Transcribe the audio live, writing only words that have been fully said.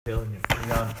Telling you,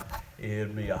 friend,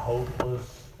 it'd be a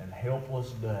hopeless and helpless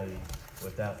day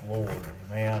without the Lord.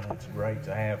 Man, it's great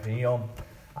to have Him.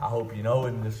 I hope you know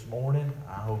Him this morning.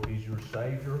 I hope He's your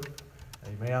Savior.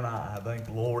 Amen. I thank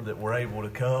the Lord that we're able to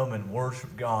come and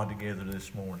worship God together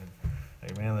this morning.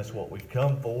 Amen. That's what we've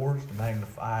come for, is to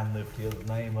magnify and lift His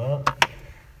name up.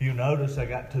 You notice I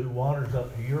got two waters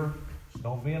up here, so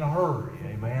don't be in a hurry.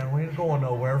 Amen. We ain't going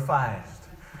nowhere fast.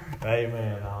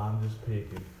 Amen. No, I'm just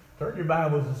picking. Turn your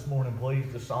Bibles this morning, please,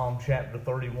 to Psalm chapter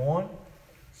 31.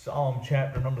 Psalm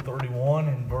chapter number 31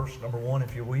 and verse number 1,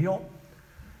 if you will.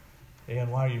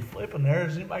 And while you're flipping there,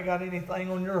 has anybody got anything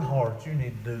on your heart you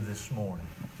need to do this morning?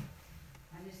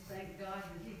 I just thank God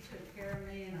that He took care of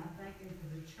me, and I thank Him for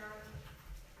the church.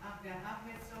 I've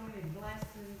had so many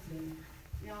blessings, and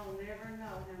y'all never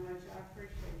know how much I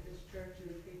appreciate this church and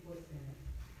the people that's in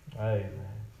it.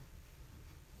 Amen.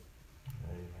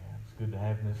 Amen. It's good to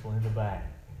have Miss Linda back.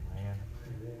 Amen.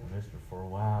 I missed her for a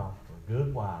while, for a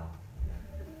good while.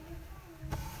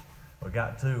 We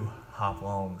got two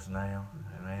hop-longs now.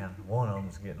 Amen. One of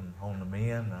them's getting on the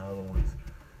mend, the other one's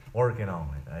working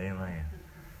on it. Amen.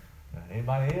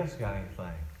 Anybody else got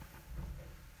anything?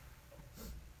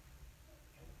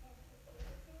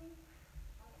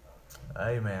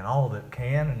 Amen. All that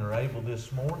can and are able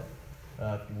this morning,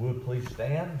 if you would please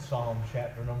stand. Psalm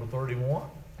chapter number 31.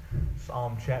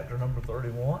 Psalm chapter number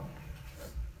 31.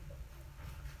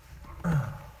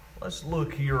 Let's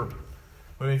look here.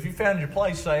 Well, if you found your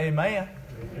place, say amen.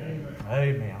 Amen.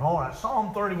 Amen. All right,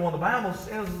 Psalm 31, the Bible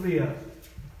says this.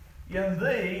 In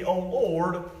Thee, O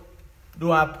Lord,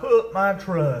 do I put my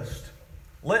trust.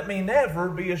 Let me never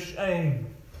be ashamed.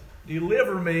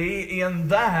 Deliver me in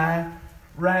Thy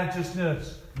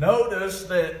righteousness. Notice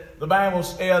that the Bible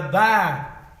said Thy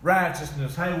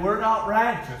righteousness. Hey, we're not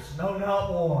righteous. No,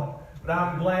 not one. But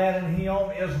I'm glad in Him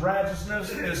is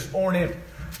righteousness this morning.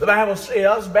 The Bible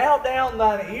says, Bow down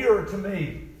thine ear to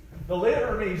me.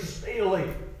 Deliver me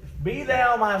speedily. Be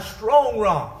thou my strong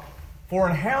rock, for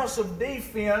an house of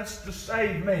defense to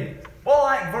save me. Well,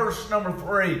 like verse number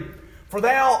 3. For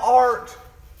thou art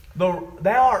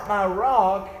my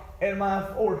rock and my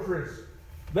fortress.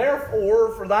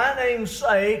 Therefore, for thy name's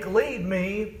sake, lead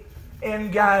me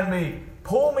and guide me.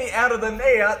 Pull me out of the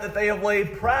net that they have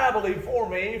laid privately for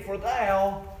me, for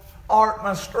thou art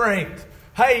my strength.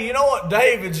 Hey, you know what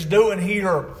David's doing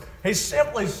here? He's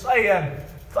simply saying,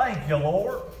 thank you,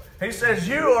 Lord. He says,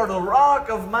 you are the rock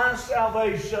of my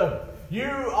salvation. You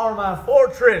are my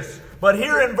fortress. But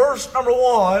here in verse number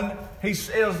 1, he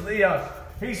says this.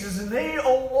 He says, in Thee,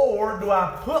 O Lord, do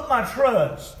I put my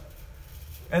trust.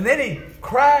 And then he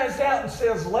cries out and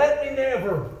says, let me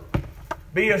never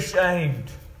be ashamed.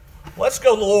 Let's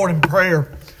go to the Lord in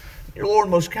prayer. Dear Lord,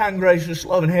 most kind, gracious,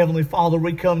 loving Heavenly Father,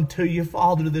 we come to you,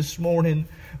 Father, this morning,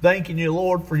 thanking you,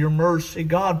 Lord, for your mercy,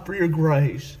 God, for your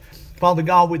grace. Father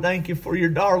God, we thank you for your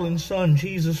darling Son,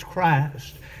 Jesus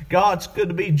Christ. God, it's good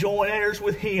to be joint heirs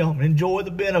with Him, enjoy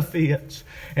the benefits.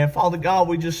 And Father God,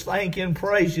 we just thank you and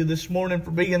praise you this morning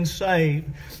for being saved.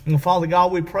 And Father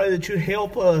God, we pray that you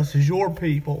help us as your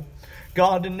people,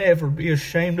 God, to never be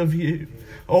ashamed of you.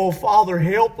 Oh, Father,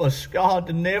 help us, God,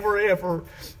 to never ever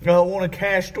want to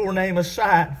cast your name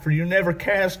aside, for you never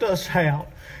cast us out.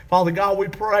 Father God, we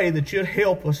pray that you'd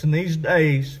help us in these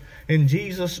days. In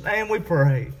Jesus' name we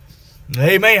pray.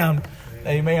 Amen.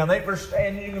 Amen. Thank you for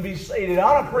standing. You can be seated.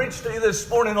 I want to preach to you this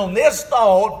morning on this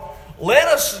thought. Let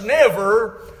us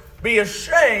never be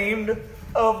ashamed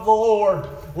of the Lord.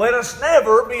 Let us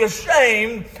never be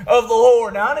ashamed of the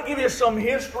Lord. Now, I'm going to give you some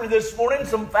history this morning,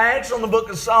 some facts on the book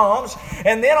of Psalms,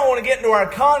 and then I want to get into our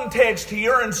context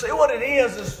here and see what it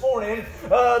is this morning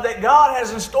that God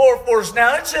has in store for us.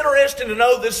 Now, it's interesting to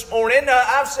know this morning,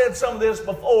 I've said some of this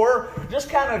before, just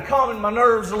kind of calming my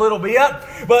nerves a little bit,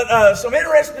 but some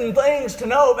interesting things to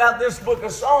know about this book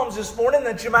of Psalms this morning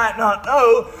that you might not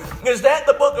know is that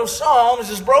the book of Psalms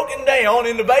is broken down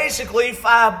into basically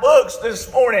 5 books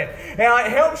this morning. Now,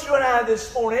 it helps you and I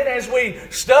this morning as we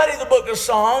study the book of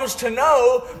Psalms to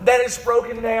know that it's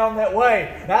broken down that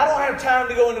way. Now, I don't have time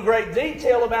to go into great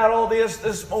detail about all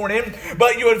this morning,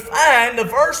 but you would find the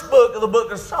first book of the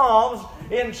book of Psalms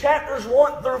in chapters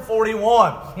 1 through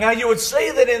 41. Now, you would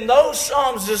see that in those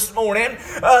Psalms this morning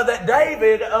that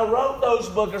David wrote those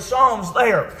book of Psalms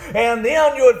there. And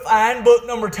then you would find book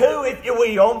number 2, if you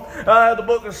will, the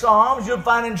book of Psalms, you would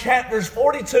find in chapters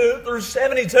 42 through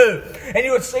 72. And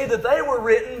you would see that they were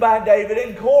written by David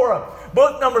and Korah.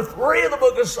 book number 3 of the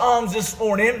book of Psalms this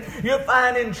morning, you'll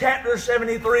find in chapter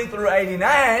 73 through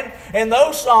 89, and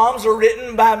those Psalms are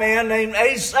written by a man named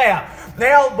Asaph.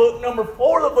 Now, book number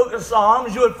 4 of the book of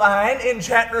Psalms, you would find in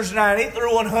chapters 90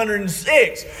 through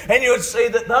 106. And you would see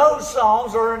that those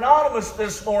Psalms are anonymous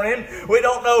this morning. We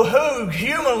don't know who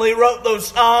humanly wrote those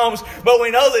Psalms, but we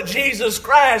know that Jesus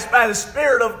Christ, by the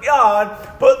Spirit of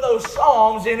God, put those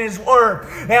Psalms in His Word.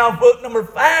 Now, book number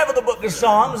 5 of the book of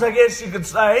Psalms, I guess you could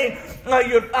say,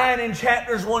 you'd find in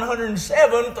chapters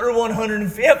 107 through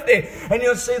 150. And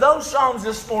you'll see those Psalms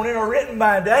this morning are written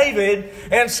by David,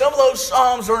 and some of those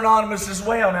Psalms are anonymous as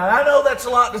well. Now, I know that's a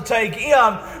lot to take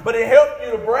in, but it helped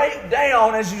you to break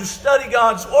down as you study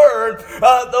God's Word,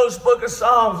 those book of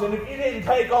Psalms. And if you didn't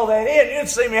take all that in, you'd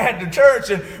see me at the church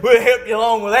and we'll help you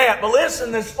along with that. But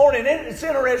listen, this morning, it's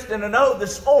interesting to know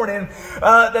this morning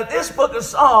that this book of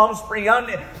Psalms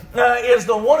is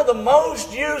one of the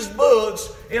most used books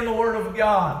in the Word of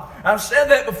God. I've said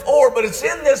that before, but it's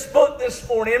in this book this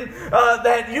morning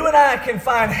that you and I can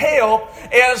find help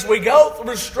as we go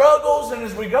through struggles and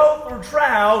as we go through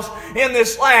trials in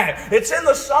this life. It's in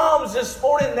the Psalms this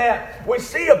morning that we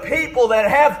see a people that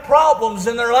have problems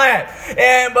in their life.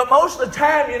 But most of the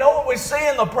time, you know what we see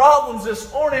in the problems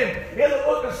this morning in the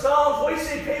book of Psalms? We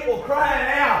see people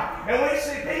crying out, and we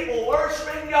see people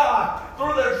worshiping God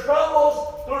through their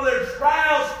troubles, through their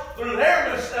trials, through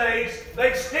their mistakes.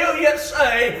 They still yet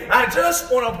say, I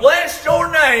just want to bless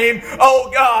your name, oh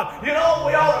God. You know what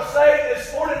we ought to say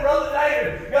this morning? Brother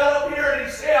David got up here and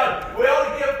he said, we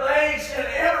ought to give thanks in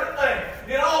everything.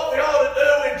 You know what we ought to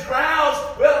do in trials?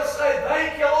 We ought to say,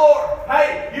 thank you, Lord.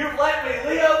 Hey, you've let me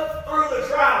live through the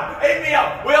trial.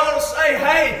 Amen. We ought to say,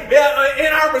 hey,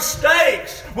 in our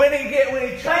mistakes, when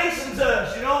he chastens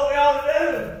us, you know what we ought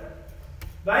to do?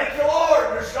 Thank you,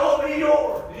 Lord. You're showing me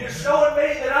yours. You're showing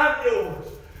me that I'm yours.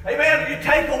 Amen. You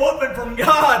take a whooping from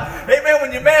God. Amen.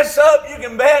 When you mess up, you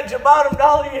can bet your bottom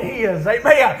dollar you're His.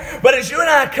 Amen. But as you and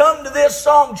I come to this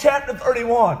Psalm chapter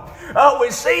 31,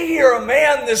 we see here a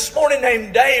man this morning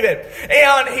named David.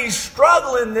 And he's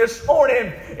struggling this morning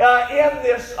in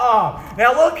this psalm.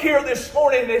 Now look here this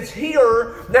morning. It's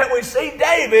here that we see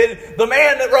David, the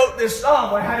man that wrote this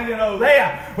psalm. Well, how do you know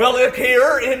that? Well, look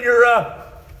here in your...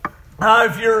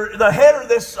 if you're the header of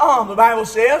this psalm, the Bible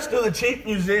says, to the chief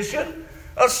musician,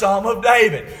 a psalm of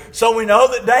David. So we know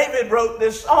that David wrote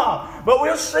this psalm. But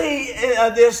we'll see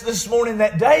this morning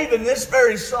that David, in this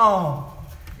very psalm,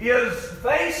 is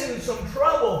facing some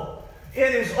trouble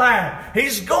in his life.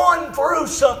 He's going through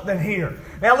something here.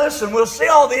 Now listen, we'll see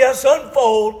all this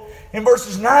unfold in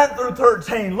verses 9 through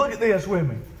 13. Look at this with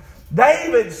me.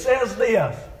 David says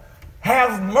this,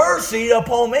 have mercy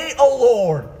upon me, O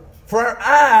Lord, for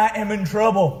I am in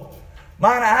trouble.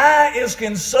 Mine eye is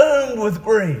consumed with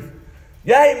grief.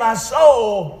 Yea, my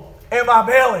soul and my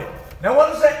belly. Now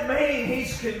what does that mean?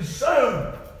 He's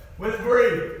consumed with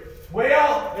grief.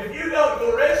 Well, if you go to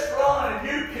a restaurant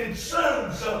and you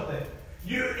consume something,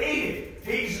 you eat it.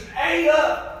 He's ate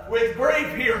up with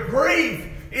grief here. Grief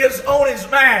is on his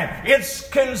mind. It's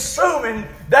consuming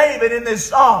David in this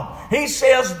psalm. He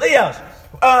says this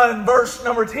in verse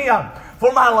number 10.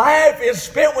 For my life is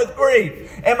spent with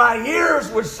grief, and my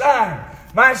years with sighing.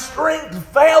 My strength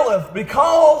faileth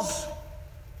because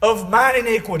of mine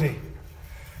iniquity,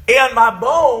 and my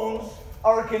bones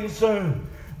are consumed.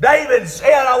 David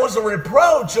said, I was a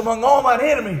reproach among all mine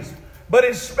enemies, but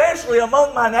especially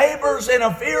among my neighbors, and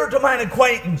a fear to mine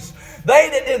acquaintance. They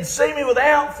that did see me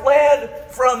without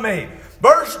fled from me.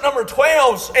 Verse number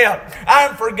 12 said, I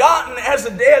am forgotten as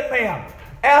a dead man.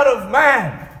 Out of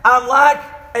mind, I'm like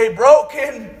a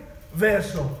broken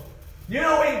vessel. You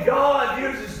know when God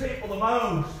uses people the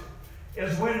most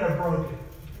is when they're broken.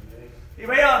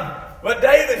 Amen. But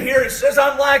David here, he says,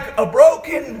 I'm like a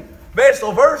broken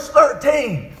vessel. Verse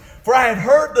 13, for I had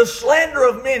heard the slander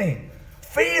of many.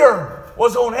 Fear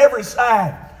was on every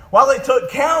side. While they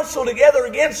took counsel together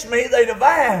against me, they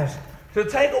devised to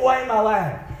take away my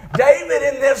life. David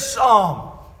in this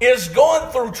psalm is going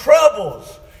through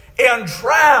troubles and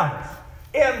trials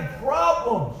and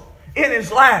problems in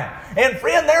his life. And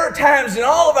friend, there are times in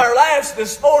all of our lives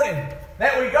this morning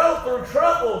that we go through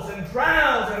troubles and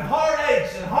trials and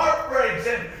heartaches and heartbreaks,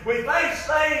 and we face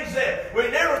things that we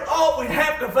never thought we'd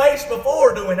have to face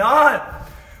before, do we not?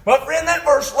 But friend, that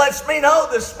verse lets me know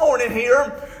this morning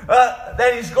here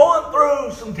that he's going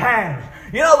through some times.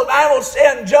 You know, the Bible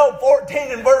said in Job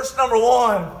 14 and verse number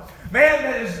 1, man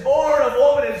that is born of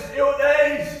woman is still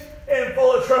days and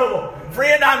full of trouble.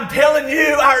 Friend, I'm telling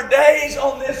you, our days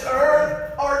on this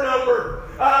earth are numbered.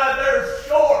 They're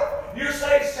short. You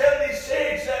say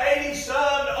 76 to 80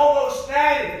 some, almost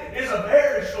 90 is a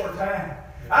very short time.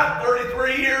 I'm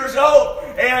 33 years old,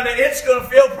 and it's going to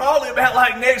feel probably about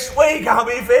like next week I'll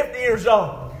be 50 years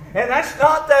old. And that's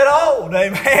not that old,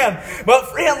 amen. But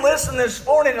friend, listen this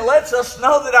morning, it lets us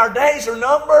know that our days are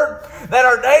numbered, that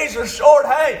our days are short.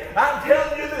 Hey, I'm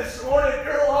telling you this morning, if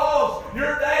you're lost,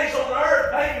 your days on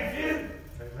earth may be few.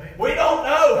 We don't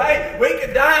know. Hey, we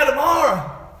could die tomorrow.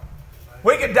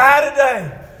 We could die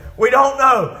today. We don't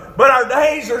know. But our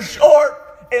days are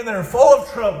short and they're full of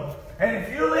trouble. And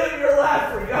if you live your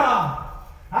life for God,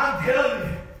 I'm telling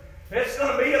you, it's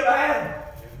going to be a battle.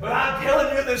 But I'm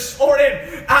telling you this morning,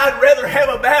 I'd rather have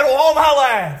a battle all my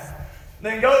life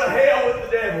than go to hell with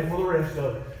the devil for the rest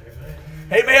of it.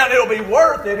 Amen. It'll be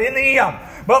worth it in the end.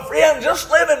 But friend,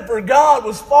 just living for God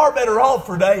was far better off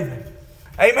for David.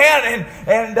 Amen.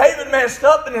 And David messed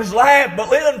up in his life,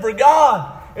 but living for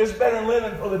God is better than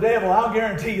living for the devil. I'll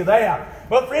guarantee you that.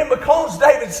 But friend, because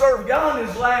David served God in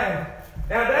his life,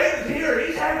 now David's here,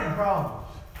 he's having problems.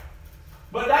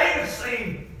 But David's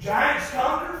seen giants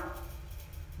conquer.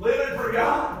 Living for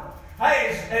God.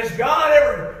 Hey, has God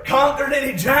ever conquered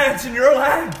any giants in your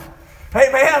life?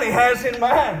 Hey, man, He has in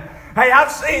mind. Hey,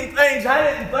 I've seen things I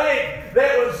didn't think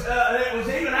that was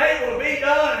even able to be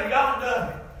done, and God done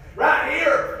it. Right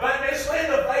here, but Miss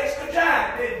Linda faced a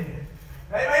giant, didn't you?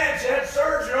 Hey, man, she had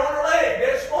surgery on her leg.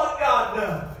 Guess what God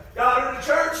done? Got her to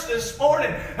church this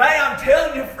morning. Hey, I'm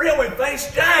telling you, friend, we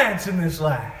face giants in this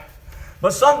life.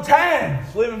 But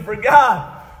sometimes, living for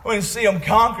God, we can see them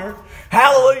conquered.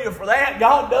 Hallelujah for that.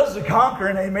 God does the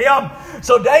conquering. Amen.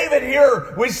 So David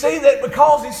here, we see that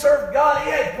because he served God,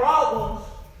 he had problems.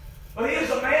 But he is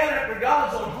a man after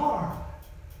God's own heart.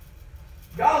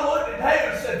 God looked at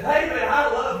David and said, David,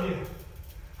 I love you.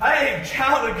 Hey,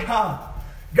 child of God.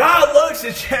 God looks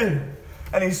at you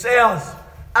and He says,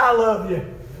 I love you.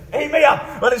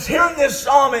 Amen. But it's here in this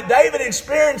psalm that David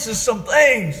experiences some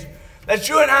things that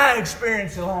you and I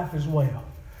experience in life as well.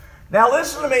 Now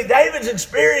listen to me, David's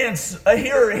experience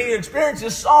here, he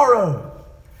experiences sorrow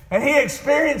and he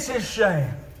experiences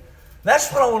shame. That's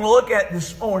what I want to look at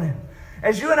this morning.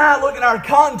 As you and I look at our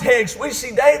context, we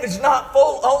see David's not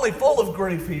only full of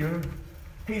grief here,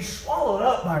 he's swallowed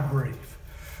up by grief.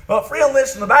 But friend,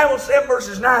 listen, the Bible said in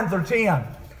verses 9 through 10,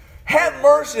 have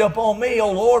mercy upon me, O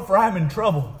Lord, for I am in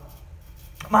trouble.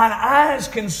 Mine eyes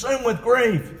consumed with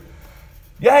grief.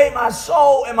 Yea, my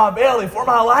soul and my belly, for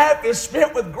my life is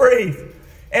spent with grief,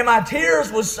 and my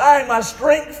tears with sighing, my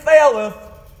strength faileth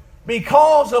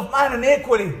because of mine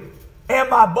iniquity, and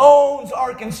my bones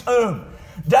are consumed.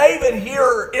 David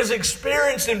here is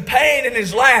experiencing pain in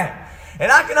his life.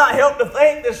 And I cannot help to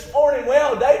think this morning,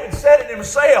 well, David said it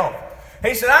himself.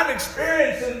 He said, I'm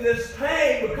experiencing this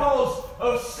pain because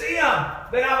of sin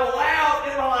that I've allowed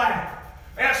in my life.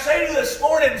 And I say to you this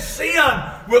morning, sin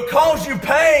will cause you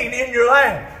pain in your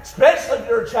life, especially if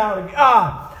you're a child of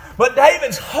God. But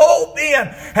David's whole being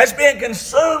has been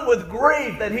consumed with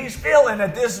grief that he's feeling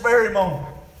at this very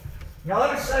moment. Now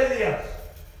let me say this.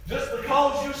 Just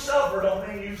because you suffer don't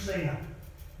mean you sin.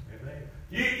 Amen.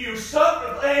 You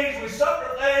suffer things, we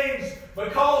suffer things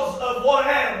because of what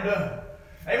Adam done.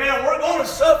 Amen. We're going to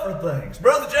suffer things.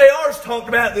 Brother JR's talked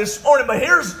about it this morning, but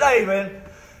here's David.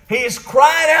 He is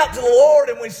crying out to the Lord,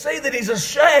 and we see that he's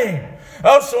ashamed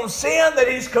of some sin that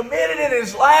he's committed in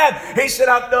his life. He said,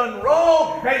 I've done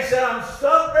wrong. He said, I'm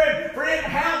suffering. Friend,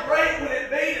 how great would it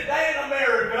be today in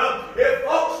America if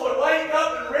folks would wake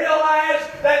up and realize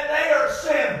that they are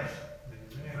sinners?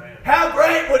 How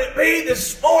great would it be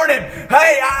this morning,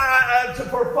 hey,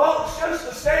 for folks just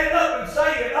to stand up and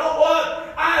say, you know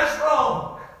what, I was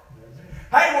wrong.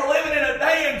 Hey, we're living in a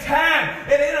day and time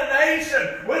and in a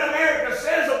nation when America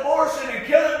says abortion and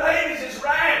killing babies is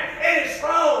right and it's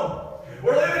wrong.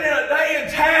 We're living in a day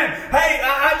and time. Hey,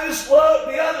 I just looked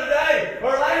the other day or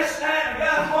last night and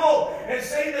got home and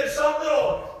seen that some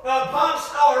little pop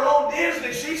star on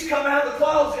Disney, she's come out of the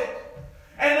closet.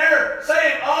 And they're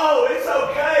saying, oh, it's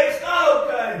okay. It's not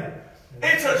okay.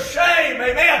 It's a shame.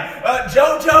 Amen.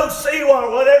 JoJo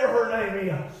Siwa, whatever her name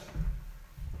is.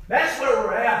 That's where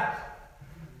we're at.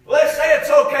 Let's say it's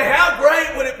okay. How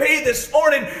great would it be this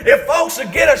morning if folks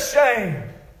would get ashamed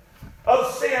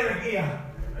of sin again?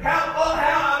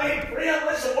 Friend,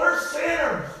 listen, we're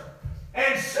sinners.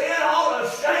 And sin ought to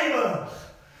shame us.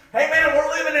 Hey, man, we're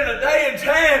living in a day and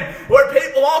time where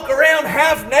people walk around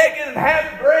half naked and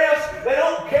half dressed. They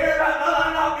don't care about nothing.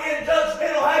 I'm not being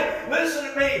judgmental. Hey,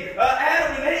 listen to me.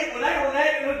 Adam and Eve, when they were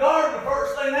naked in the garden, the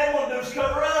first thing they want to do is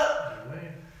cover up.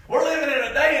 Amen. We're living in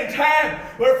a day and time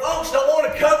where folks don't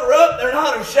want to cover up. They're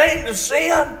not ashamed of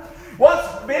sin.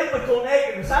 What's biblical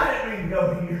nakedness? I didn't mean to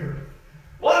go here.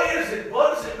 What is it?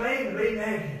 What does it mean to be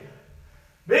naked?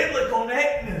 Biblical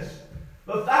nakedness.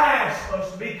 The thighs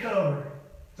supposed to be covered.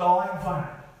 That's all I can find.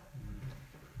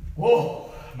 Whoa,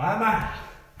 my.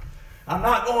 I'm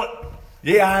not going.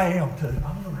 Yeah, I am too.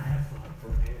 I'm going to have fun for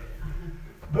a minute.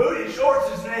 Booty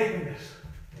shorts is nakedness.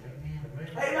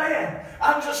 Amen.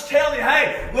 I'm just telling you,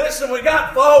 hey, listen, we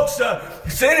got folks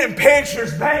sending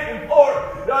pictures back and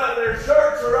forth. Their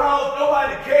shirts are off.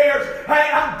 Nobody cares. Hey,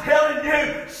 I'm telling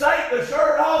you, take the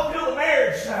shirt off till the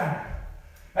marriage time.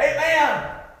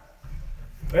 Amen.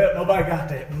 Well, nobody got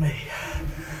that but me.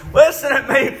 Listen at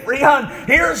me, friend.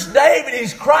 Here's David.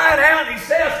 He's crying out and he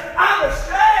says, I'm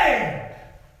ashamed.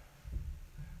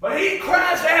 But he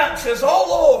cries out and says,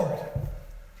 oh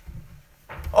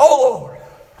Lord,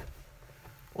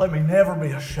 let me never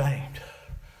be ashamed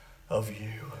of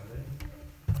you.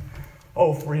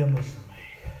 Oh, friend, listen to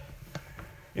me.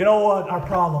 You know what our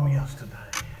problem is today?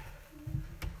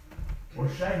 We're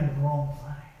ashamed of the wrong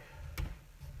thing.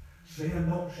 Sin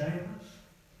don't shame us.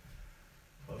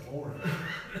 But Lord,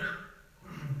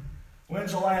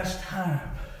 when's the last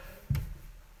time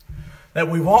that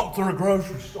we walked through a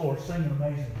grocery store singing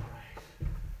Amazing Grace?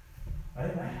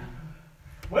 Amen.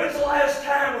 When's the last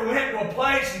time we went to a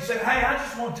place and said, hey, I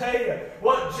just want to tell you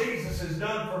what Jesus has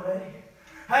done for me?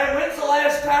 Hey, when's the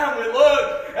last time we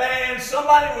looked and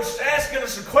somebody was asking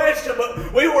us a question,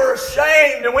 but we were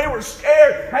ashamed and we were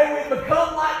scared? Hey, we've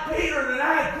become like Peter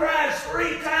denied Christ 3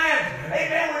 times.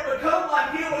 Amen. We've become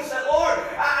like him. We said, Lord,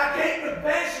 I can't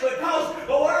confess you because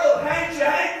the world hates you.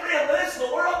 Hey, friend, listen,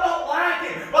 the world don't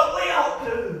like it, but we ought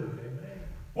to.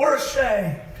 We're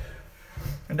ashamed.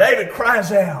 And David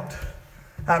cries out,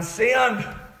 I've sinned.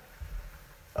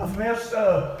 I've messed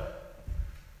up.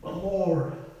 But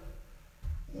Lord,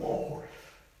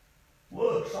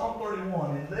 look, Psalm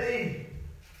 31, in thee,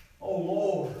 O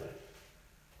Lord,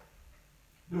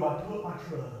 do I put my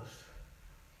trust.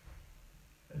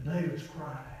 And David's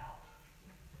crying out,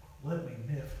 let me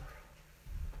never,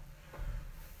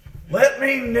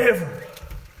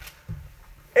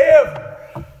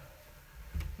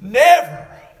 never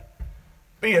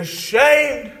be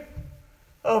ashamed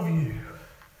of you. You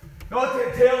know what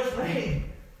that tells me?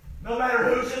 No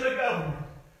matter who's in the government,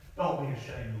 don't be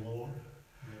ashamed of the Lord.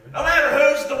 No matter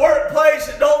who's at the workplace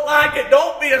that don't like it,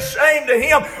 don't be ashamed of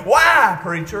Him. Why,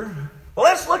 preacher? Well,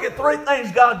 let's look at 3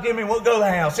 things God gave me. We'll go to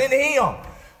the house. In Him,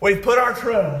 we've put our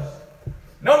trust.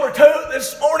 Number 2,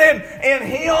 this morning, in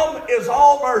Him is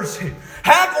all mercy.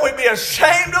 How can we be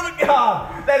ashamed of a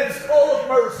God that is full of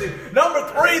mercy? Number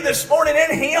 3, this morning,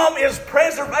 in Him is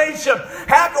preservation.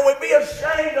 How can we be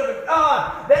ashamed of a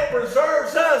God that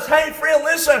preserves us? Hey, friend,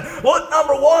 listen. Look,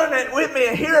 number 1 with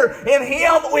me here. In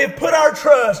Him we have put our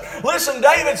trust. Listen,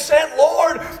 David said,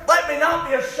 Lord, let me not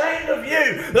be ashamed of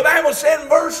you. The Bible said in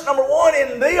verse number 1,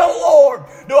 in Thee, O Lord,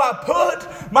 do I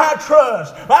put my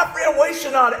trust. My friend, we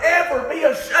should not ever be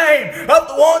ashamed of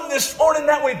the one this morning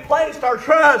that we placed our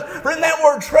trust. Friend, that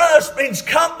word trust means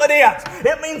confidence.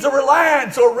 It means a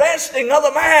reliance or resting of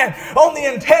the mind on the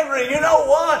integrity. You know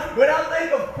what? When I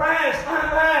think of Christ, my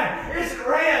mind is at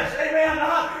rest. Amen.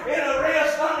 Not in a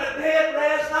rest, not a dead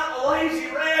rest, not a lazy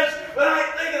rest, but I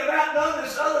ain't thinking about none of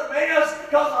this other mess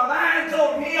because my mind's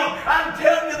on Him. I'm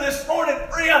telling you this morning,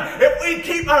 friend, if we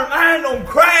keep our mind on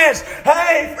Christ,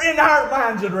 hey, friend, our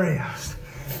mind's at rest.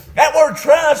 That word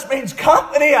trust means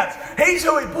confidence. He's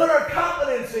who we put our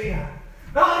confidence in.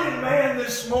 Not in man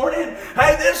this morning.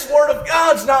 Hey, this word of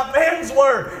God's not man's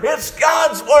word. It's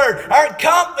God's word. Our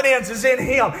confidence is in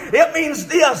Him. It means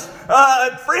this,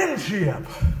 friendship.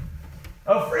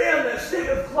 A friend that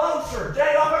sticketh closer.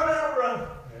 J.R. brother.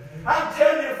 I'm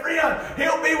telling you, friend,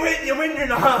 He'll be with you when you're in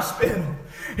the hospital.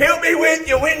 He'll be with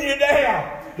you when you're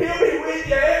down. He'll be with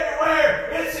you everywhere.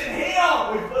 It's in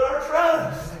Him we put our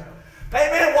trust.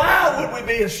 Amen. Why would we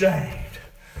be ashamed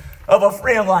of a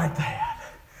friend like that?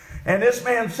 And this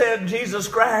man said Jesus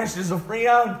Christ is a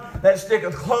friend that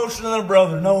sticketh closer than a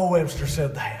brother. Noah Webster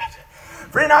said that.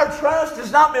 Friend, our trust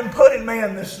has not been put in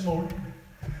man this morning.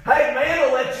 Hey, man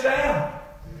will let you down.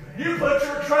 You put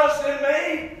your trust in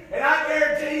me, and I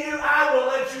guarantee you I will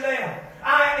let you down.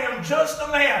 I am just a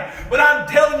man. But I'm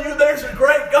telling you, there's a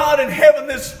great God in heaven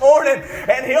this morning,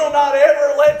 and He'll not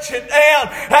ever let you down.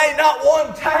 Hey, not one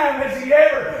time has He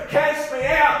ever cast me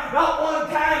out. Not one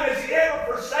time has He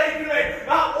ever forsaken me.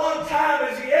 Not one time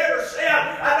has He ever said,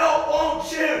 I don't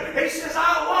want you. He says,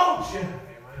 I want you.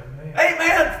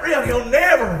 Amen, friend. He'll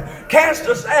never cast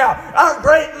us out. Our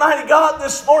great and mighty God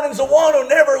this morning is the one who'll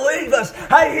never leave us.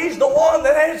 Hey, He's the one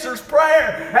that answers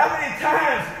prayer. How many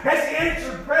times has He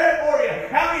answered prayer for you?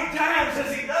 How many times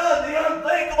has He done the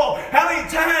unthinkable? How many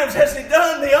times has He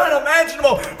done the unimaginable?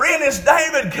 unimaginable. Friend, as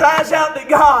David cries out to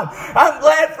God, I'm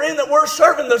glad, friend, that we're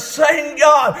serving the same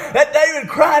God that David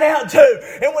cried out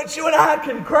to, and which you and I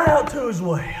can cry out to as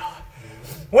well.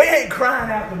 We ain't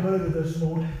crying out to Buddha this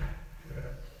morning.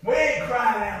 We ain't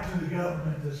crying out to the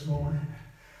government this morning.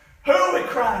 Who are we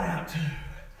crying out to?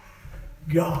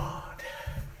 God.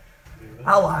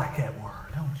 I like that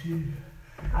word, don't you?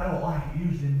 I don't like it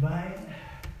used in vain,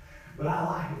 but I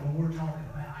like it when we're talking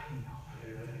about Him.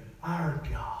 Our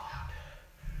God.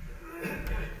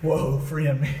 Whoa,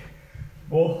 friend.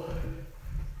 Whoa.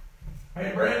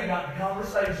 Hey, Brandon got the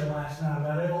conversation last night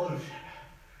about evolution.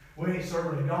 We ain't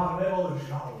serving a God of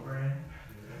evolution, are we, Brandon?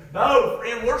 No,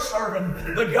 friend, we're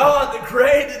serving the God that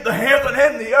created the heaven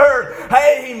and the earth.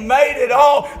 Hey, He made it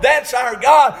all. That's our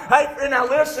God. Hey, friend, now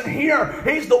listen here.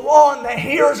 He's the one that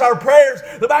hears our prayers.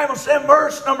 The Bible said,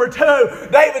 verse number 2,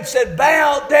 David said,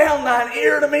 bow down thine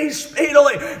ear to me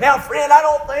speedily. Now, friend, I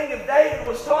don't think if David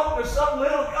was talking to some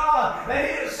little God that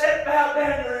he'd have said, bow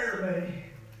down your ear to me.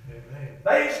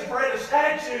 They used to pray to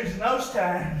statues in those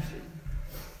times.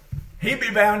 He'd be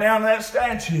bowing down to that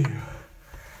statue.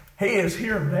 He is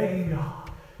here begging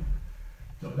God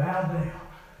to bow down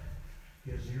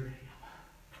his ear to Him.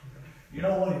 You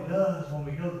know what He does when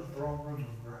we go to the throne room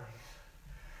of grace?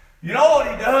 You know what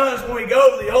He does when we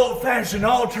go to the old-fashioned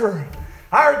altar?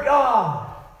 Our God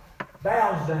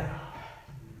bows down.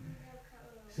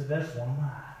 He said, that's one of mine.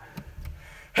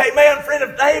 Hey, man, friend,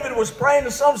 if David was praying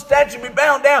to some statue be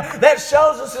bound down, that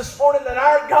shows us this morning that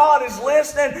our God is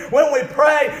listening when we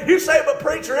pray. You say, but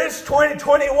preacher, it's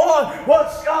 2021.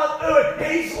 What's God doing?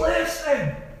 He's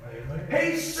listening.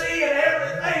 He's seeing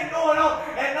everything going on.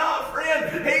 And not, friend,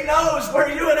 He knows where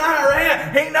you and I are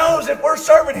at. He knows if we're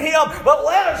serving Him. But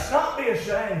let us not be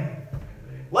ashamed.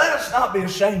 Let us not be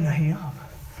ashamed of Him.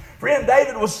 Friend,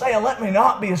 David was saying, let me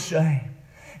not be ashamed.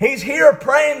 He's here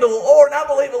praying to the Lord, and I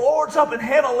believe the Lord's up in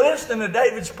heaven listening to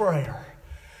David's prayer.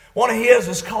 One of His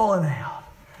is calling out.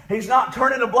 He's not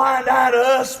turning a blind eye to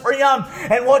us, friend.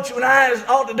 And what you and I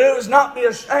ought to do is not be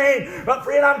ashamed. But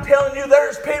friend, I'm telling you,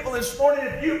 there's people this morning,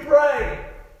 if you pray,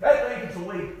 they think it's a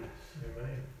weakness.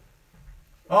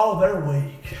 Oh, they're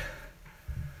weak.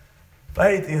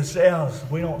 Faith says,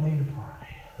 we don't need to pray.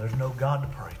 There's no God to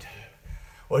pray to.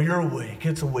 Well, you're weak.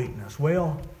 It's a weakness.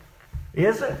 Well,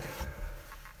 is it?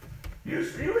 You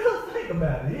really think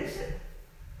about it, is it?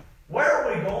 Where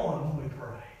are we going when we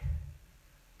pray?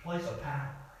 Place of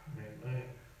power. Amen.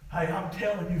 Hey, I'm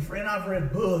telling you, friend, I've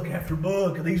read book after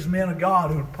book of these men of God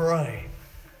who pray.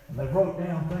 And they wrote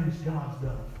down things God's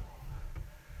done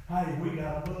for them. Hey, we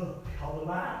got a book called the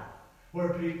Bible where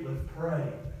people have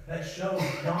prayed. That shows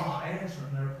God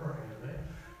answering their prayer.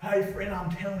 Hey, friend, I'm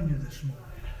telling you this morning.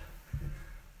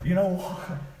 You know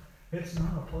what? It's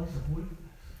not a place of weakness.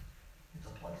 It's a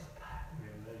place of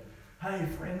hey,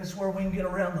 friend, this is where we can get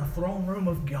around the throne room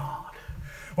of God,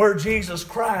 where Jesus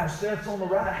Christ sits on the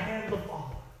right hand of the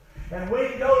Father. And we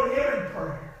can go to Him in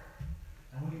prayer.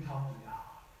 And we can talk to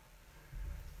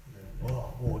God.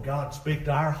 Oh, boy, God speak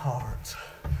to our hearts.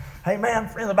 Hey, man,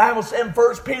 friend, the Bible said in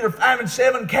 1 Peter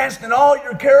 5:7, casting all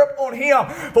your care upon Him,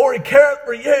 for He careth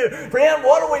for you. Friend,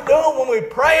 what are we doing when we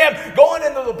pray? Going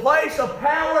into the place of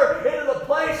power, into the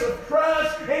place of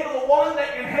trust, into the one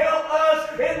that can help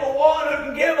us, into the one who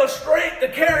can give us strength to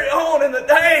carry on in the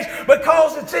days,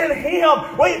 because it's in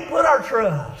Him we put our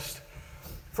trust.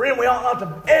 Friend, we ought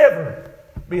not to ever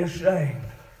be ashamed.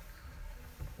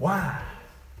 Why?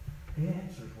 He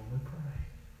answers when we pray.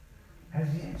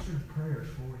 Has He answered prayers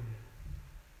for you?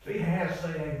 If He has, say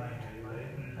amen.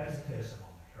 That's a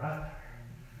testimony, right?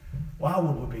 Why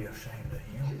would we be ashamed of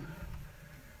Him?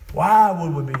 Why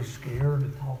would we be scared to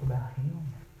talk about Him?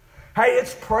 Hey,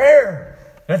 it's prayer.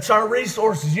 That's our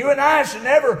resources. You and I should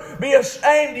never be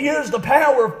ashamed to use the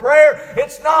power of prayer.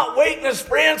 It's not weakness,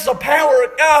 friends. It's the power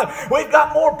of God. We've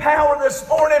got more power this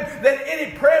morning than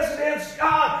any president's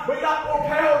God. We've got more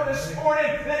power this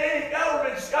morning than any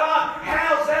government's God.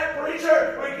 How's that,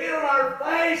 preacher? We get on our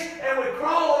face and we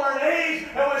crawl on our knees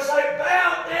and we say,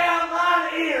 bow down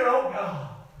thine ear, oh God,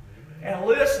 and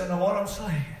listen to what I'm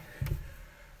saying.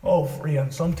 Oh,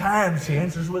 friend, sometimes He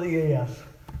answers with a yes.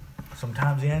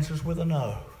 Sometimes He answers with a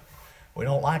no. We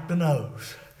don't like the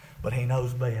no's, but He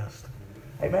knows best.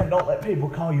 Amen. Don't let people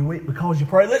call you weak because you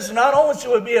pray. Listen, not only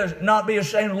should we not be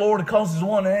ashamed of the Lord because He's the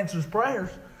one that answers prayers.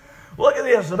 Look at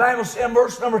this. The Bible says in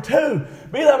verse number 2,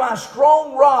 be thou my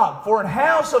strong rock for an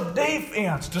house of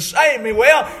defense to save me.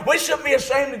 Well, we shouldn't be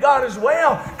ashamed of God as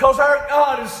well because our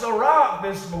God is the rock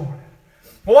this morning.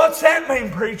 What's that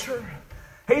mean, preacher?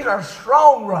 He's our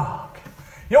strong rock.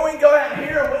 You know, we can go out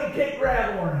here and we can kick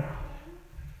gravel around.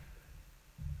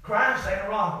 Christ ain't a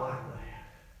rock like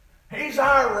that. He's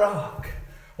our rock.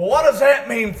 Well, what does that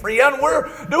mean, friend? We're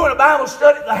doing a Bible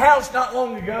study at the house not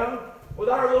long ago with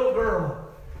our little girl.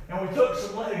 And we took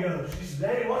some Legos. She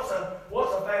said, Daddy, what's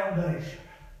a foundation?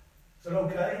 I said,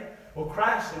 okay. Well,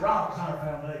 Christ the rock is our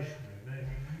foundation.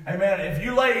 Amen. If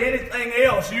you lay anything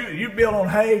else, you build on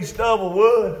hay, stubble,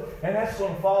 wood, and that's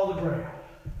going to fall to the ground.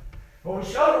 But we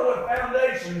showed her what a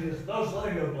foundation is, those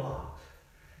Lego blocks.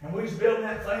 And we was building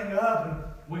that thing up, and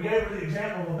we gave her the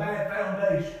example of a bad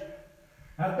foundation.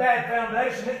 Now, a bad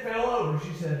foundation, it fell over.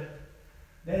 She said,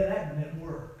 Dad, that didn't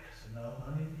work. I said, no,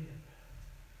 honey, it did.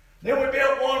 Then we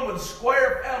built one with a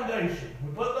square foundation.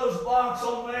 We put those blocks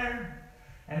on there,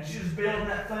 and she was building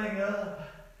that thing up,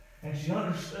 and she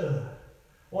understood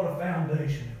what a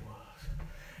foundation it was.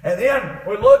 And then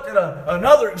we looked at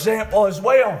another example as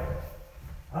well.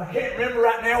 I can't remember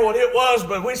right now what it was,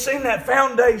 but we seen that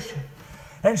foundation.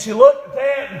 And she looked at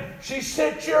that, and she's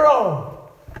 6-year-old.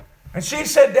 And she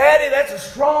said, Daddy, that's a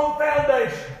strong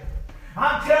foundation.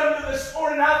 I'm telling you this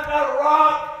morning, I've got a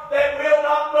rock that will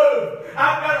not move.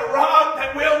 I've got a rock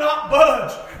that will not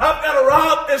budge. I've got a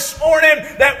rock this morning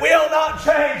that will not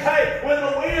change. Hey, when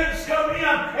the winds come in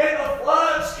and the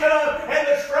floods come and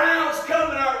the trials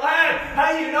come in our life,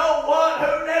 hey, you know what?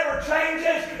 Who never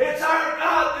changes? It's our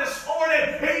God this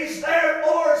morning. He's there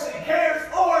for us. He cares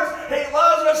for us. He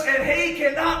loves us and He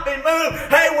cannot be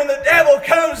moved. Hey, when the devil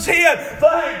comes in,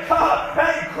 thank God.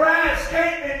 Hey, Christ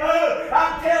can't be moved.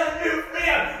 I'm telling you,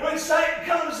 friend, when Satan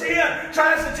comes in,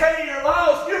 tries to tell you you're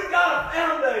lost, you've got a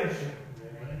foundation.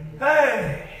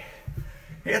 Hey,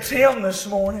 it's Him this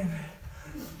morning.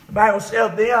 The Bible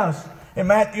said this in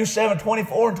Matthew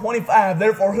 7:24 and 25.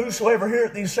 Therefore, whosoever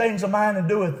heareth these sayings of mine and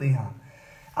doeth them,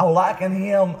 I will liken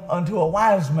him unto a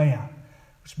wise man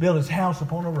which built his house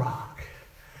upon a rock.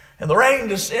 And the rain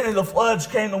descended, the floods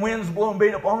came, the winds blew and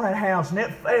beat upon that house, and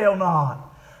it fell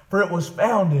not, for it was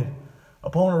founded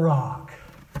upon a rock.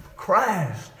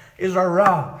 Christ is our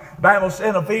rock. The Bible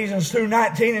said in Ephesians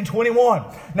 2:19 and 21,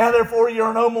 Now therefore you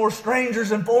are no more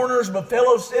strangers and foreigners, but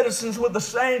fellow citizens with the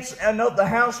saints and of the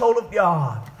household of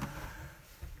God.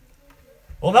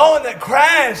 Well, knowing that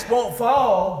Christ won't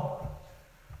fall,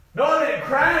 knowing that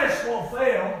Christ won't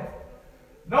fail,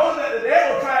 knowing that the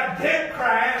devil tried to tempt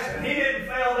Christ and he didn't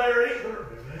fail there either,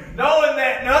 knowing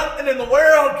that nothing in the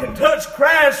world can touch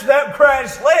Christ without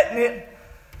Christ letting it,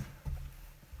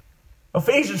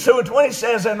 Ephesians 2:20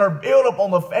 says, And are built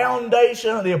upon the foundation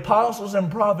of the apostles and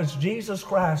prophets, Jesus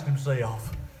Christ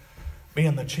Himself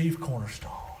being the chief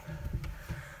cornerstone.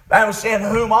 The Bible said,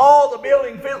 Whom all the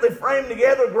building fitly framed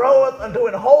together groweth unto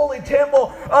an holy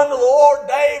temple unto the Lord.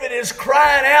 David is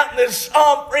crying out in this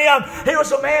psalm, friend. He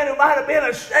was a man who might have been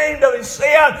ashamed of his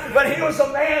sin, but he was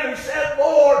a man who said,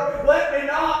 Lord, let me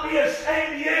not be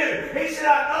ashamed of you. He said,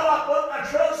 I know I put my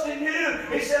trust in you.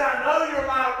 He said, I know you're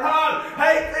my rock.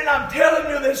 Hey, friend, I'm telling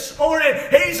you this morning,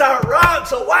 He's our rock,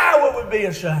 so why would we be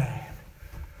ashamed?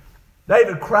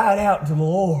 David cried out to the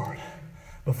Lord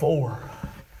before.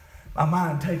 My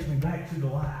mind takes me back to the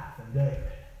life of David.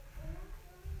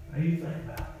 Now you think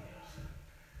about this.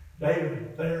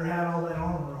 David there had all that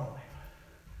armor on him.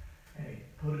 And he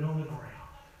put it on the ground.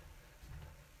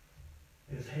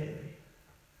 It's heavy.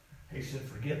 He said,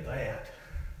 forget that.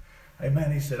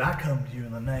 Amen. He said, I come to you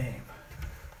in the name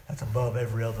that's above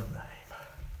every other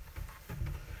name.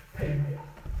 Amen.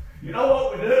 You know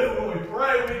what we do when we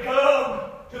pray? We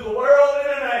come to the world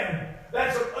in a name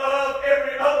that's above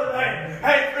every other name.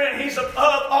 Hey, friend, He's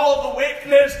above all the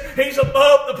wickedness. He's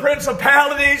above the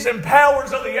principalities and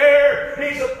powers of the air.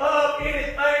 He's above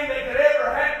anything that could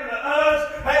ever happen to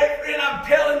us. Hey, friend, I'm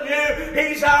telling you,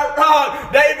 He's our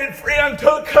rock. David, friend,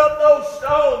 took up those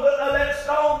stones, that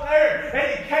stone there,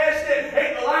 and he cast it,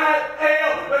 and the light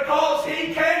fell because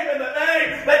he came in the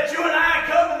name that you and I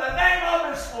come in the name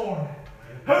of this morning.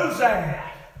 Who's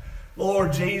that?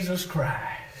 Lord Jesus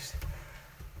Christ.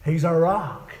 He's our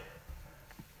rock.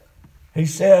 He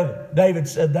said, David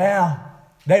said,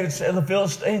 the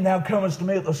Philistine, thou comest to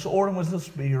me with a sword and with a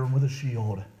spear and with a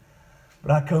shield.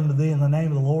 But I come to thee in the name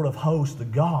of the Lord of hosts, the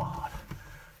God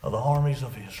of the armies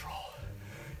of Israel.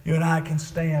 You and I can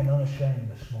stand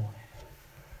unashamed this morning,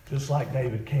 just like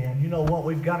David can. You know what?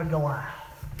 We've got to go out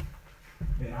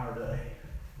in our day.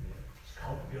 It's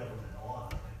called government, a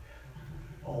lot of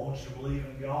it. I want you to believe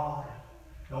in God.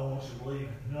 I want you to believe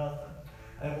in nothing.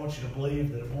 They want you to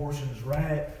believe that abortion is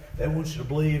right. They want you to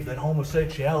believe that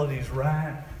homosexuality is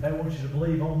right. They want you to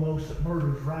believe almost that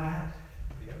murder is right.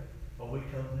 But we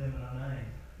come to them in a name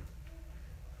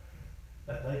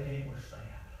that they can't withstand.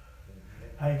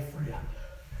 Hey, friend.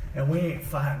 And we ain't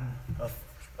fighting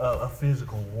a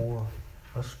physical war,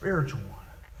 a spiritual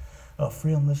one.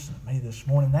 Friend, listen to me this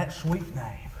morning. That sweet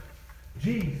name,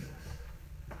 Jesus.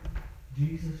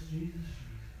 Jesus, Jesus, Jesus.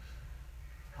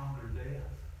 Conquered death,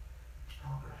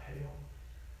 conquered hell,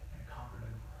 and conquered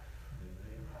the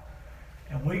grave.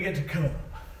 And we get to come.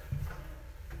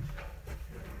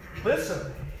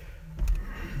 Listen.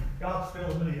 God's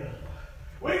filling me up.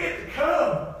 We get to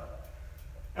come.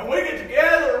 And we get to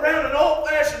gather around an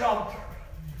old-fashioned altar.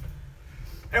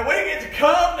 And we get to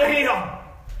come to Him.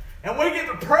 And we get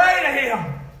to pray to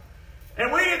Him.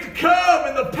 And we get to come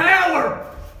in the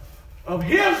power of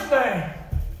His name.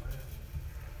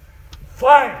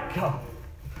 Thank God.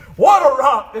 What a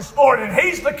rock this morning.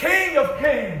 He's the King of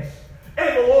kings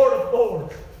and the Lord of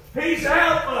lords. He's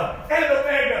Alpha and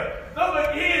Omega,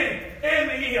 the beginning and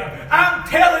the end. I'm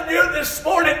telling you this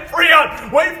morning,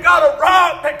 friend, we've got a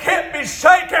rock that can't be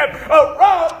shaken, a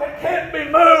rock that can't be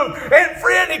moved, and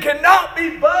friend, it cannot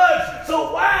be budged.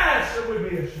 So why should we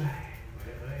be ashamed?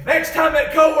 Next time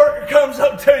that coworker comes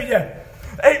up to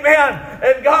you, amen,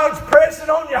 and God's pressing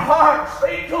on your heart,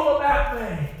 speak to him about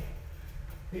me.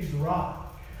 He's the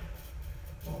rock.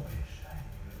 Don't be ashamed.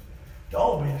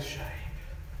 Don't be ashamed.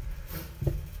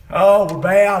 Oh, we're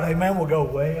bowed. Amen. We'll go,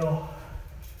 well,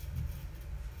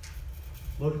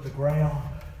 look at the ground.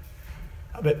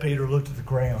 I bet Peter looked at the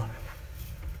ground.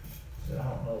 Said, I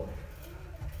don't know.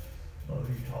 I don't know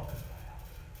who you're talking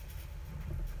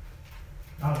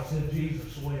about. I said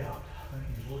Jesus wept. I think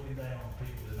he's looking down on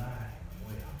people denying him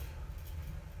and wept.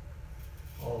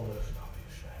 Oh, let us not be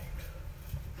ashamed.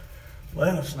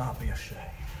 Let us not be ashamed.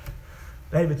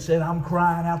 David said, I'm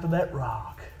crying out to that rock.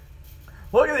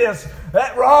 Look at this.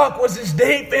 That rock was his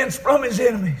defense from his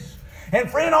enemies.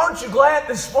 And friend, aren't you glad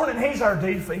this morning he's our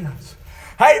defense?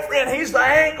 Hey friend, he's the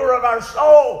anchor of our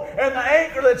soul. And the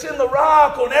anchor that's in the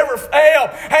rock will never fail.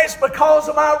 Hey, it's because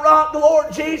of my rock, the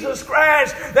Lord Jesus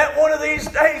Christ, that one of these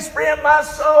days, friend, my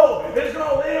soul is going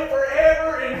to live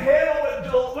forever in heaven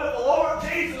with the Lord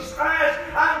Jesus Christ.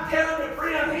 I'm telling you,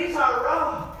 friend, he's our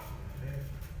rock.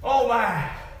 Oh my.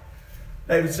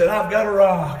 David said, I've got a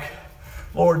rock.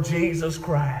 Lord Jesus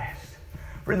Christ.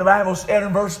 For in the Bible said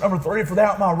in verse number 3, for thou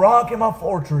art my rock and my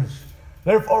fortress.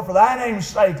 Therefore, for thy name's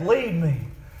sake, lead me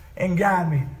and guide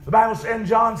me. The Bible said in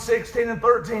John 16 and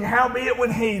 13, howbeit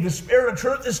when He, the Spirit of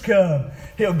truth, is come,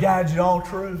 He'll guide you to all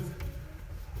truth.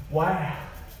 Wow.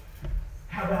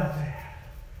 How about that?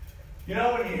 You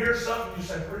know, when you hear something, you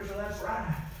say, preacher, that's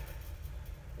right.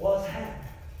 What's happening?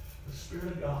 The Spirit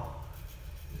of God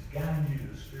is guiding you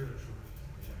to the Spirit of truth.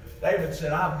 David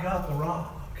said, I've got the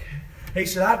rock. He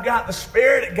said, I've got the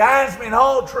Spirit that guides me in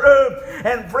all truth.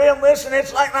 And friend, listen,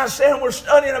 it's like I said, we're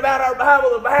studying about our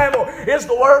Bible. The Bible is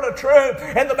the Word of truth.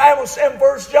 And the Bible said in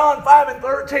 1 John 5 and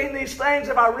 13, these things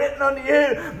have I written unto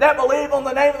you that believe on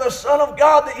the name of the Son of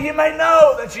God, that ye may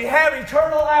know that ye have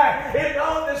eternal life. And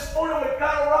knowing this morning we've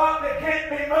got a rock that can't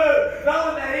be moved,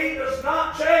 knowing that He does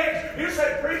not change. You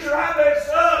say, preacher, I mess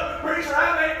up. Preacher,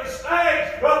 I make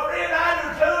mistakes. Well, friend, I do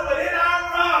too, but in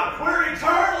our rock, we're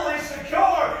eternally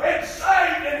secure and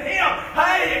saved in Him.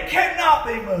 Hey, it cannot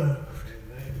be moved.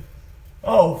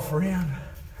 Oh, friend,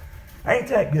 ain't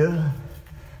that good?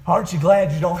 Aren't you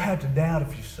glad you don't have to doubt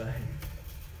if you're saved?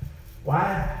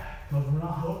 Why? Because we're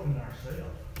not hoping in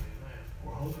ourselves.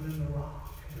 We're hoping in the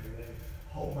rock.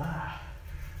 Oh my.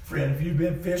 Friend, if you've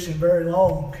been fishing very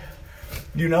long,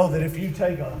 you know that if you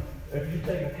take a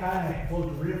kayak and float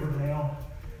the river down,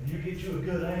 and you get you a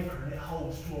good anchor and it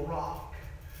holds to a rock,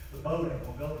 the boat ain't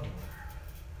going to go nowhere.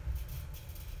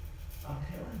 I'm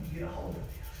telling you, get a hold of this.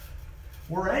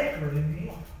 We're anchored in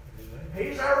Him.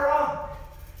 He's our rock.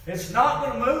 It's not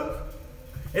going to move.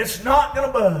 It's not going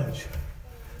to budge.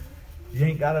 You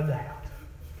ain't got to doubt.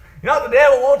 You know what the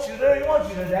devil wants you to do? He wants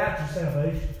you to doubt your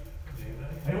salvation.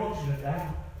 He wants you to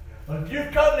doubt. But if you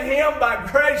come to Him by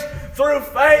grace through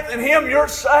faith in Him, you're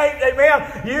saved.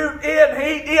 Amen. You did.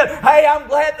 He did. Hey, I'm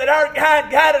glad that our God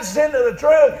guided us into the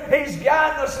truth. He's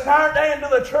guiding us in our day into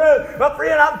the truth. But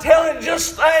friend, I'm telling you,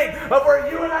 just think of where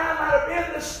you and I might have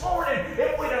been this morning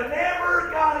if we'd have never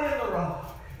got in the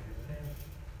rock.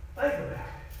 Think about it.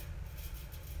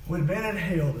 We'd been in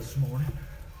hell this morning.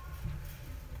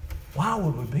 Why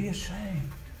would we be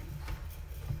ashamed?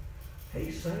 He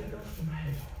saved us from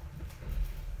hell.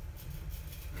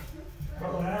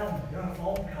 Brother Allen, you got a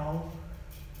phone call.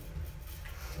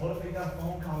 What if he got a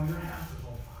phone call? Your house is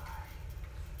on fire.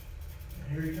 And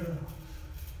here he comes. And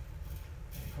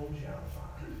he pulls you out of the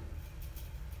fire.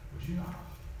 Would you not?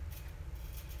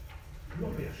 You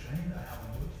won't be ashamed of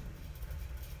Allen, would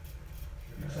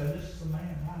you? You say, this is the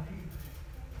man right here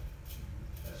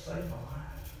that saved my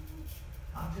life.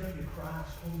 I'm telling you,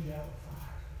 Christ pulled you out of the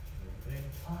fire. Thank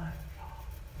God.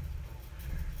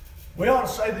 We ought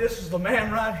to say, this is the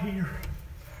man right here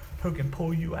who can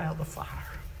pull you out of the fire.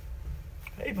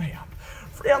 Amen.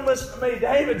 Friend, listen to me.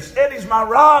 David said He's my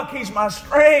rock. He's my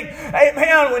strength.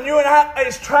 Amen. When you and I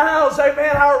face trials,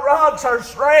 amen, our rock's our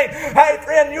strength. Hey,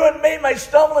 friend, you and me may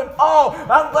stumble and fall.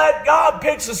 I'm glad God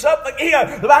picks us up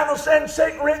again. The Bible says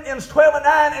in 2 Corinthians 12:9,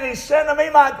 and He said to me,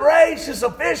 my grace is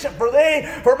sufficient for thee,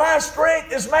 for my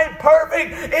strength is made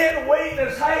perfect in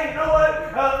weakness. Hey, you know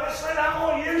what? Miss Linda, I'm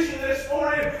going to use you this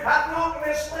morning. I'm talking to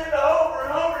Miss Linda over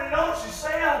and over. You know what she's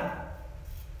saying?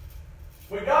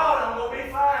 With God, I'm going to be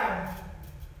fine.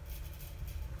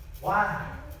 Why?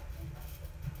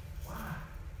 Why?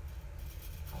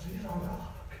 Because He's our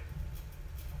rock.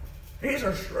 He's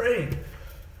our strength.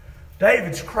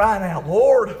 David's crying out,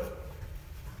 Lord,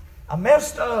 I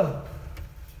messed up.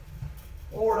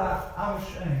 Lord, I'm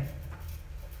ashamed.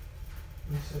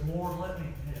 He said, Lord, let me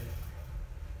never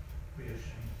be ashamed.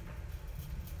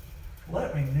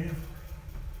 Let me never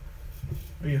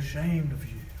be ashamed of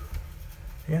you.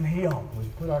 In Him we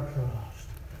put our trust.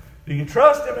 Do you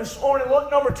trust Him this morning?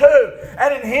 Look, number 2.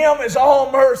 And in Him is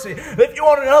all mercy. If you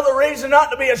want another reason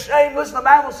not to be ashamed, listen to the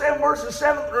Bible 7 verses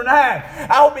 7 through 9.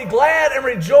 I will be glad and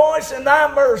rejoice in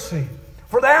thy mercy.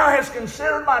 For thou hast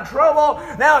considered my trouble.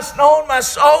 Thou hast known my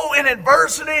soul in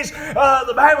adversities.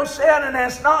 The Bible said, and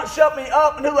hast not shut me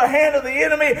up into the hand of the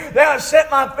enemy. Thou hast set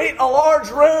my feet in a large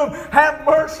room. Have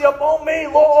mercy upon me,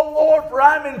 Lord, for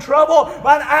I am in trouble.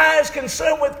 Mine eyes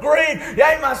consumed with grief.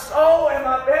 Yea, my soul and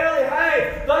my belly.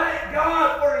 Hey, thank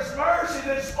God for His mercy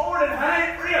this morning.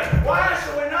 Hey, friend, why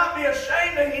should we not be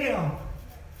ashamed of Him?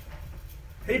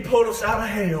 He pulled us out of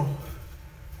hell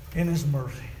in His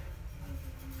mercy.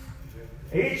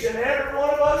 Each and every one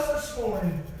of us this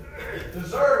morning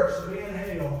deserves to be in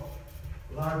hell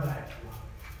with our backs broken.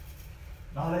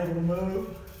 Not able to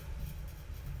move,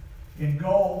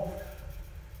 engulfed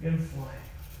in flame.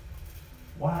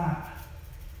 Why?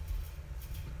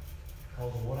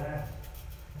 Because of what happened.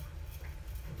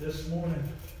 But this morning,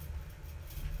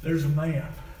 there's a man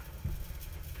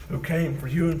who came for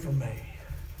you and for me.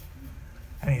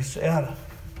 And He said,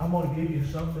 I'm going to give you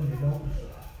something you don't deserve.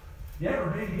 You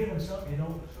ever been given something you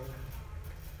don't deserve?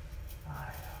 I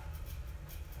have.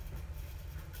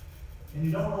 And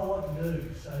you don't know what to do.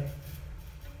 You say,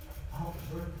 I don't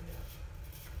deserve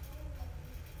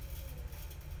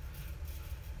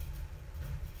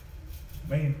this.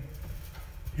 I mean,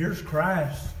 here's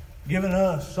Christ giving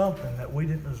us something that we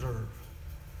didn't deserve.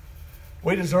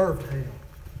 We deserved hell.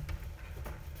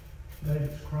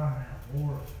 David's crying out,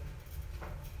 Lord,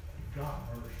 you've got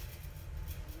mercy.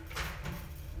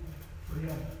 The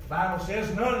Bible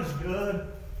says none is good.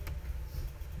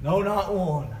 No, not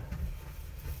one.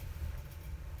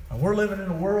 And we're living in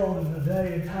a world in a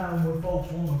day and time where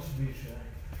folks want us to be ashamed.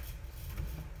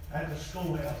 At the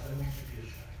schoolhouse, they want you to be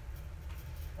ashamed.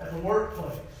 At the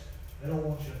workplace, they don't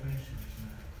want you to mention His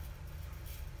name.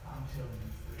 I'm telling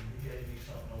you, friend, He gave me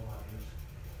something nobody else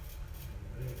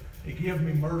could give. He gave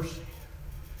me mercy.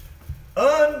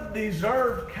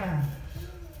 Undeserved kindness.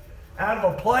 Out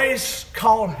of a place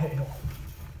called hell.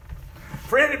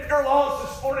 Friend, if you're lost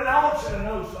this morning, I want you to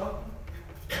know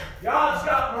something. God's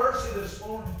got mercy this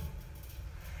morning.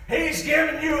 He's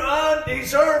given you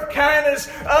undeserved kindness,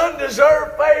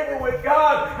 undeserved favor with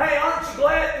God. Hey, aren't you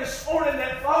glad this morning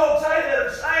that folks, hey, that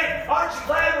are saved, aren't you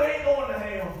glad we ain't going to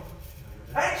hell?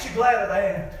 Ain't you glad of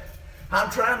that? I'm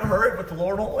trying to hurry, but the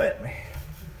Lord won't let me.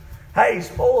 Hey, He's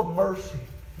full of mercy.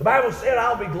 The Bible said,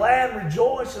 I'll be glad and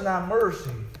rejoice in thy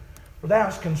mercy, for thou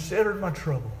hast considered my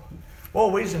trouble. Well,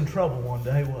 we was in trouble one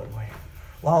day, wasn't we?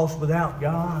 Lost without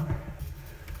God.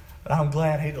 But I'm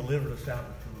glad He delivered us out of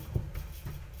trouble.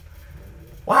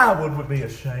 Why would we be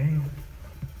ashamed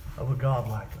of a God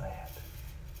like that?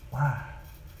 Why?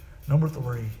 Number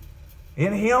 3.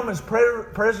 In Him is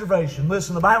preservation.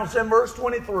 Listen, the Bible said in verse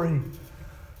 23,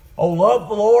 O love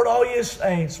the Lord, all ye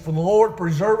saints, for the Lord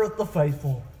preserveth the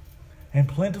faithful, and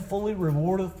plentifully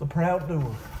rewardeth the proud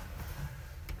doer.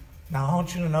 Now, I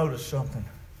want you to notice something.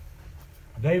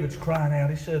 David's crying out.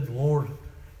 He said, the Lord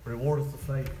rewardeth the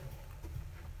faithful.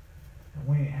 And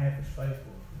we ain't half as faithful as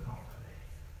we ought to be.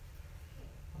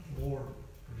 But the Lord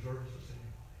preserves us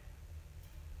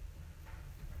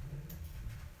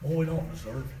anyway. Well, we don't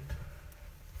deserve it.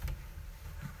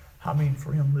 I mean,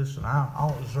 friend, listen, I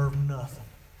don't deserve nothing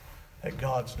that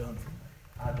God's done for me.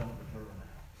 I don't deserve an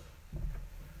ounce.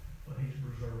 But He's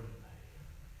preserved me.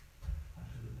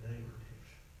 Unto the day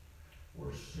we're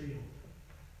redemption. We're sealed.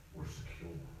 We're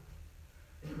secure.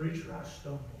 Preacher, I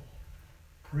stumble.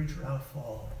 Preacher, I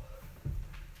fall.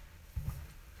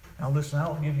 Now listen, I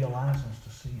don't give you a license to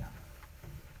sin.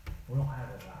 We don't have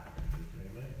a right.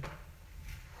 Amen.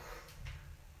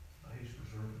 But He's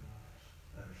preserving us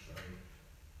that are saved.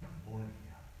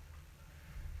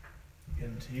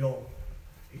 until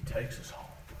He takes us home.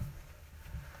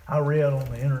 I read on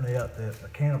the internet that a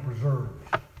can of preserves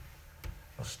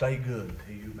will stay good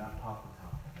till you about pop the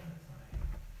top of that thing.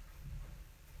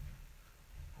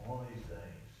 One of these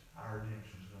days, our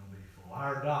redemption is going to be full.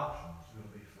 Our adoption is going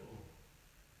to be full.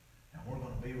 And we're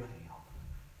going to be with Him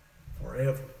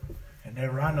forever and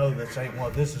never. I know that's ain't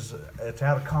what this is. It's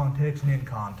out of context and in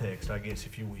context, I guess,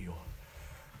 if you will.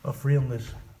 But friend,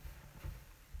 listen.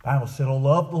 The Bible said, "O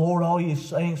love the Lord, all ye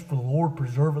saints, for the Lord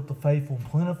preserveth the faithful, and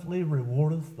plentifully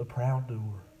rewardeth the proud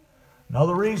doer."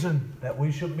 Another reason that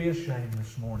we should be ashamed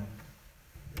this morning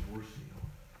is we're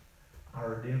sealed.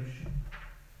 Our redemption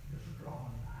is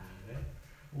drawing nigh.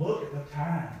 Look at the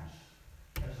times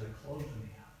as they're closing in.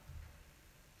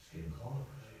 It's getting close.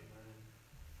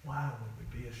 Why would we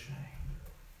be ashamed?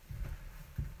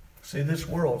 See, this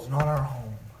world's not our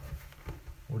home.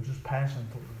 We're just passing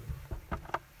through.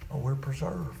 But we're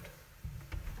preserved.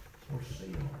 We're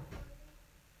sealed.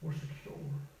 We're secure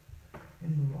in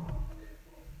the rock.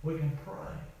 We can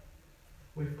pray.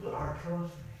 We've put our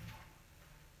trust in Him.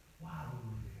 Why would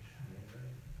we be ashamed?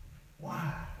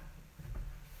 Why?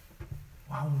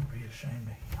 Why would we be ashamed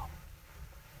of Him?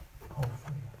 Oh,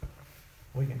 friend,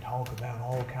 we can talk about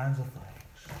all kinds of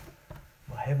things.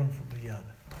 But heaven forbid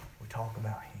we talk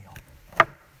about Him.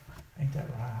 Ain't that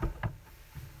right?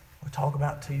 We talk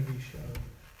about TV shows,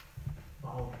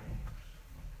 ball games.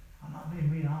 I'm not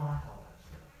being mean. I like all that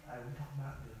stuff. Hey, we talk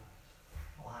about guns.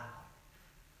 Wow.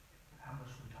 How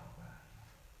much we talk about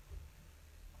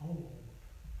Him.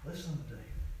 Oh, listen to David.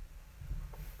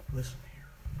 Listen here.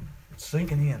 It's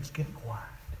sinking in. It's getting quiet.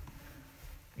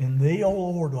 In Thee, O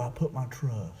Lord, do I put my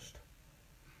trust.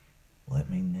 Let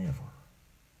me never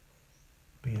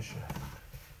be ashamed.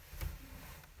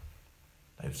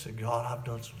 David said, God, I've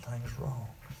done some things wrong.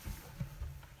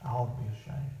 I ought to be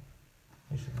ashamed.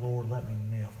 He said, Lord, let me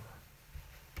never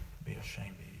be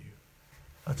ashamed of You.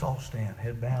 Let's all stand.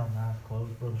 Head bowed and eyes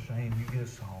closed. Brother Shane, you get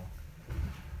us home.